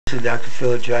This is Dr.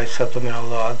 Phil DRICE supplemental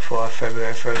log for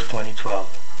February 1st,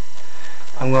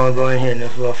 2012. I'm going to go in here in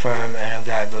this law firm and I've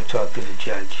got to go talk to the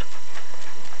judge.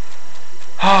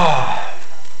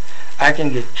 I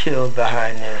can get killed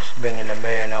behind this, bringing the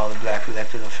mayor and all the black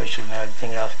elected officials and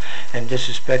everything else, and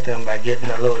disrespecting them by getting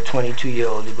a little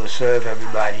 22-year-old to go serve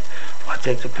everybody, or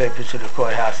take the papers to the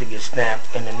courthouse to get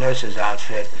stamped in the nurse's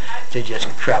outfit to just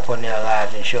crap on their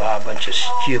lives and show how a bunch of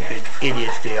stupid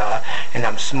idiots they are, and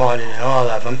I'm smarter than all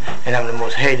of them, and I'm the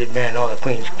most hated man in all of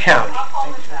Queens County,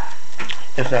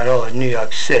 if not all of New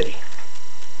York City.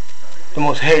 The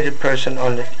most hated person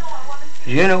on the... Do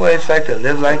you know what it's like to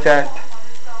live like that?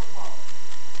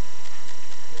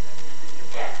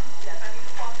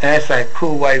 And it's like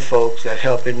cool white folks that's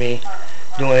helping me,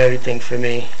 doing everything for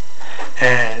me.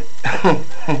 And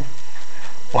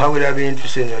why would I be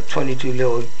interested in a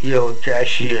 22-year-old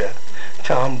cashier,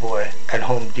 tomboy at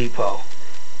Home Depot,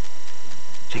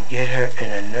 to get her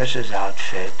in a nurse's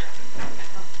outfit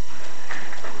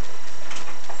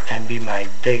and be my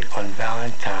date on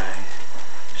Valentine's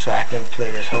so I can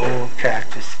play this whole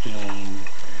character scheme,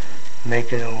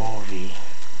 making a movie.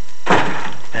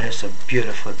 And it's a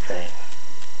beautiful thing,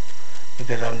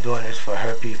 because I'm doing this for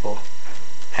her people,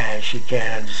 and she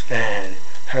can't understand.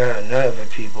 Her and other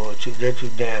people, they're too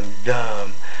damn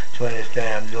dumb to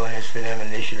understand I'm doing this for them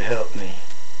and they should help me.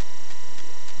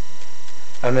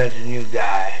 I met a new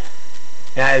guy.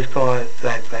 Now he's calling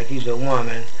like he's a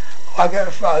woman. Oh, I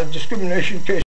gotta file a discrimination case